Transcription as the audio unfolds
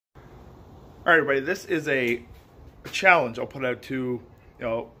All right, everybody, this is a challenge I'll put out to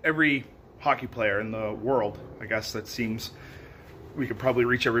every hockey player in the world. I guess that seems we could probably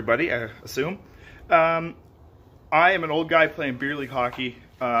reach everybody, I assume. I am an old guy playing beer league hockey.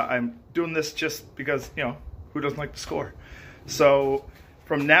 I'm doing this just because, who doesn't like to score? So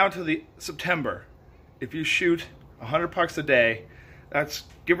from now to the September, if you shoot 100 pucks a day, that's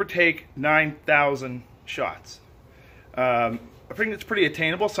give or take 9,000 shots. I think it's pretty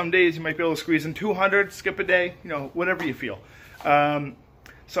attainable. Some days you might be able to squeeze in 200, skip a day, whatever you feel.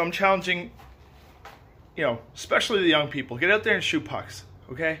 So I'm challenging, especially the young people, get out there and shoot pucks,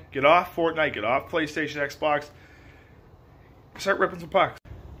 okay? Get off Fortnite, get off PlayStation, Xbox, start ripping some pucks.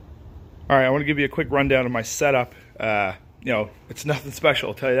 All right, I want to give you a quick rundown of my setup. It's nothing special,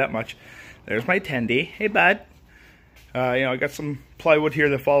 I'll tell you that much. There's my tendy. Hey, bud. I got some plywood here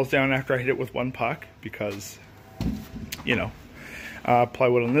that falls down after I hit it with one puck because,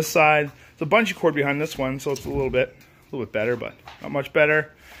 plywood on this side. There's a bungee cord behind this one, so it's a little bit better, but not much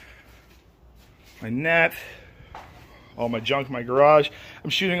better. My net, all my junk in my garage. I'm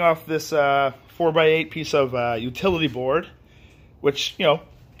shooting off this 4x8 piece of utility board, which,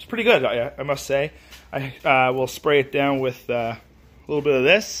 it's pretty good, I must say. I will spray it down with a little bit of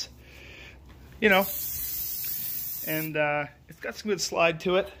this, and it's got some good slide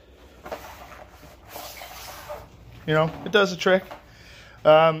to it. It does the trick.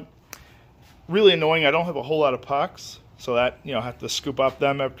 Really annoying, I don't have a whole lot of pucks, so that, I have to scoop up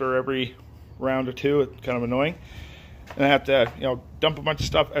them after every round or two. It's kind of annoying. And I have to, dump a bunch of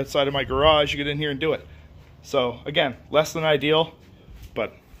stuff outside of my garage to get in here and do it. So, again, less than ideal,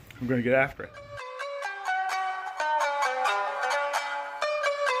 but I'm going to get after it.